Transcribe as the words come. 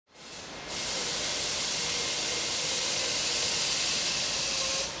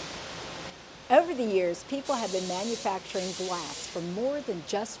Over the years, people have been manufacturing glass for more than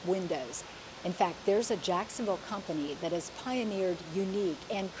just windows. In fact, there's a Jacksonville company that has pioneered unique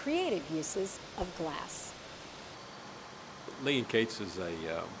and creative uses of glass. Lee & Cates is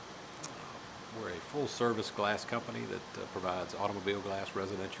we're a full-service glass company that provides automobile glass,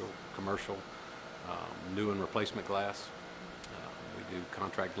 residential, commercial, new and replacement glass. We do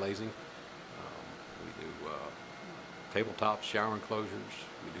contract glazing. We do tabletops, shower enclosures.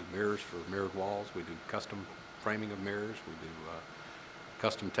 We do mirrors for mirrored walls. We do custom framing of mirrors. We do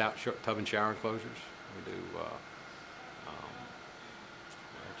custom tub and shower enclosures. We do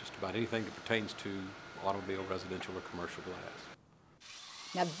just about anything that pertains to automobile, residential, or commercial glass.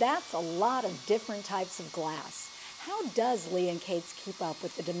 Now that's a lot of different types of glass. How does Lee & Cates keep up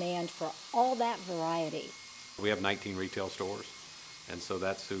with the demand for all that variety? We have 19 retail stores, and so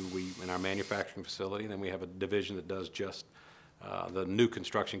that's who in our manufacturing facility, and then we have a division that does just the new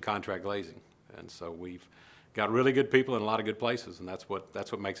construction contract glazing. And so we've got really good people in a lot of good places, and that's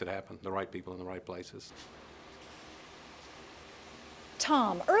what makes it happen, the right people in the right places.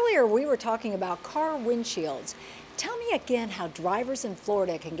 Tom, earlier we were talking about car windshields. Tell me again how drivers in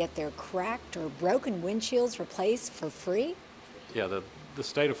Florida can get their cracked or broken windshields replaced for free? Yeah, the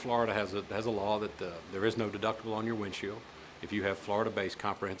state of Florida has a law that there is no deductible on your windshield. If you have Florida-based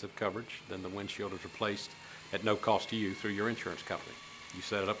comprehensive coverage, then the windshield is replaced at no cost to you through your insurance company. You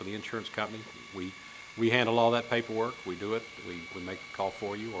set it up with the insurance company. We handle all that paperwork. We do it. We make the call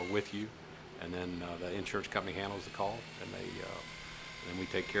for you or with you, and then the insurance company handles the call, and then we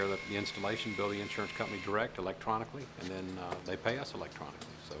take care of the installation, bill the insurance company direct electronically, and then they pay us electronically.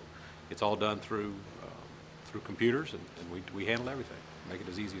 So it's all done through computers, and we handle everything, make it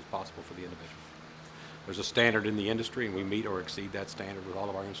as easy as possible for the individual. There's a standard in the industry, and we meet or exceed that standard with all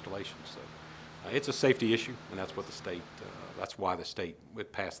of our installations. So it's a safety issue, and that's what the state. That's why the state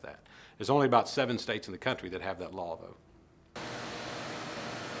would pass that. There's only about 7 states in the country that have that law, though.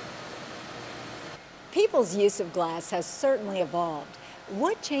 People's use of glass has certainly evolved.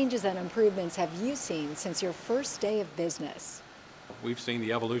 What changes and improvements have you seen since your first day of business? We've seen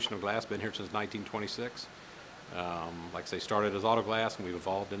the evolution of glass, been here since 1926. Like I say, started as auto glass, and we've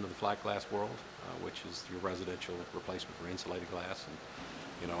evolved into the flat glass world, which is your residential replacement for insulated glass.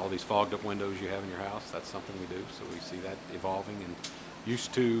 And all these fogged up windows you have in your house, that's something we do. So we see that evolving. And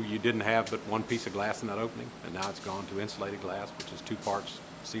used to, you didn't have but one piece of glass in that opening, and now it's gone to insulated glass, which is 2 parts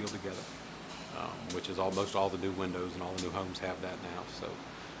sealed together. Which is almost all the new windows and all the new homes have that now. So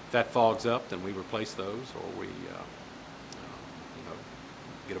if that fogs up, then we replace those, or we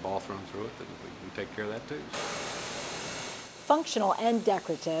get a ball thrown through it, then we take care of that too. Functional and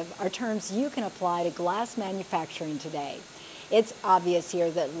decorative are terms you can apply to glass manufacturing today. It's obvious here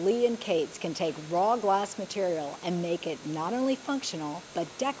that Lee & Cates can take raw glass material and make it not only functional, but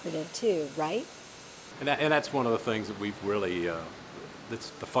decorative too, right? And that's one of the things that we've really that's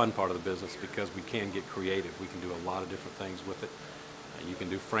the fun part of the business, because we can get creative. We can do a lot of different things with it. You can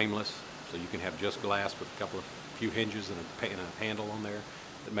do frameless, so you can have just glass with a few hinges and a handle on there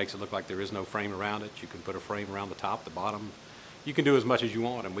that makes it look like there is no frame around it. You can put a frame around the top, the bottom. You can do as much as you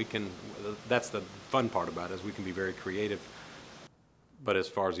want, and that's the fun part about it, is we can be very creative. But as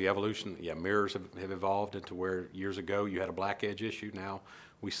far as the evolution, yeah, mirrors have evolved into where years ago you had a black edge issue. Now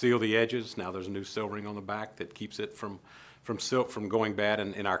we seal the edges. Now there's a new silvering on the back that keeps it from going bad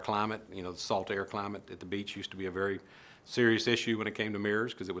in our climate. The salt air climate at the beach used to be a very serious issue when it came to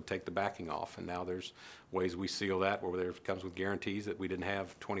mirrors, because it would take the backing off. And now there's ways we seal that where it comes with guarantees that we didn't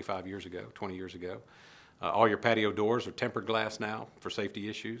have 20 years ago. All your patio doors are tempered glass now for safety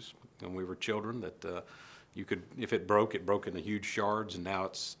issues. When we were children, that you could, if it broke into huge shards, and now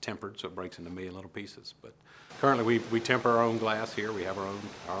it's tempered, so it breaks into a million little pieces. But currently we temper our own glass here. We have our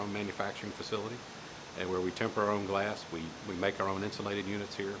own manufacturing facility, and where we temper our own glass. We make our own insulated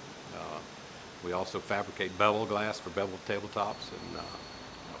units here. We also fabricate bevel glass for beveled tabletops and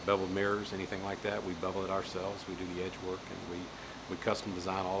beveled mirrors, anything like that. We bevel it ourselves. We do the edge work, and we custom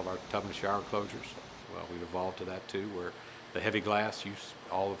design all of our tub and shower enclosures. Well, we've evolved to that too, where the heavy glass,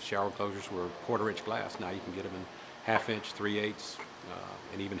 all of shower enclosures were 1/4 inch glass. Now you can get them in 1/2 inch, 3/8,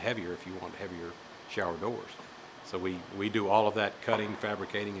 and even heavier if you want heavier shower doors. So we do all of that cutting,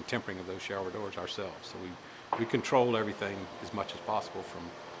 fabricating, and tempering of those shower doors ourselves. So we control everything as much as possible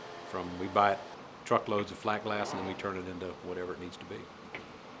from we buy truckloads of flat glass, and then we turn it into whatever it needs to be.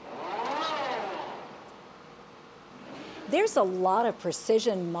 There's a lot of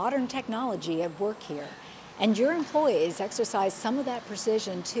precision, modern technology at work here, and your employees exercise some of that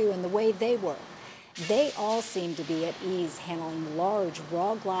precision too in the way they work. They all seem to be at ease handling large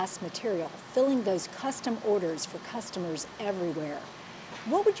raw glass material, filling those custom orders for customers everywhere.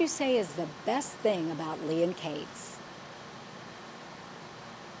 What would you say is the best thing about Lee and Kate's?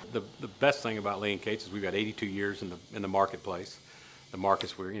 The best thing about Lee and Kate's is we've got 82 years in the marketplace. The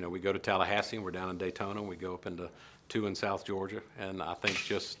markets where, we go to Tallahassee, and we're down in Daytona, and we go up into 2 in South Georgia, and I think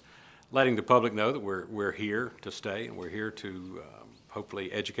just letting the public know that we're here to stay, and we're here to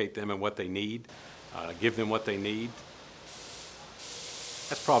hopefully educate them in what they need, give them what they need.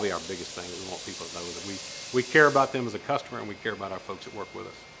 That's probably our biggest thing, that we want people to know that we care about them as a customer, and we care about our folks that work with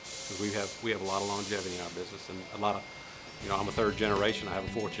us, because we have a lot of longevity in our business, and a lot of, I'm a 3rd generation. I have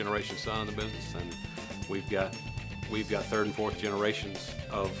a 4th generation son in the business, and we've got 3rd and 4th generations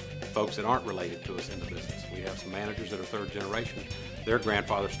of folks that aren't related to us in the business. We have some managers that are 3rd generation. Their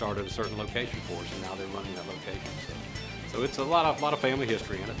grandfather started a certain location for us, and now they're running that location. So it's a lot of family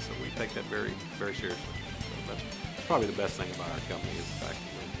history in it. So we take that very, very seriously. So that's probably the best thing about our company, is the fact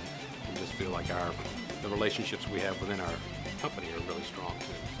that we just feel like the relationships we have within our company are really strong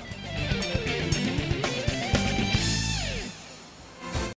too. So.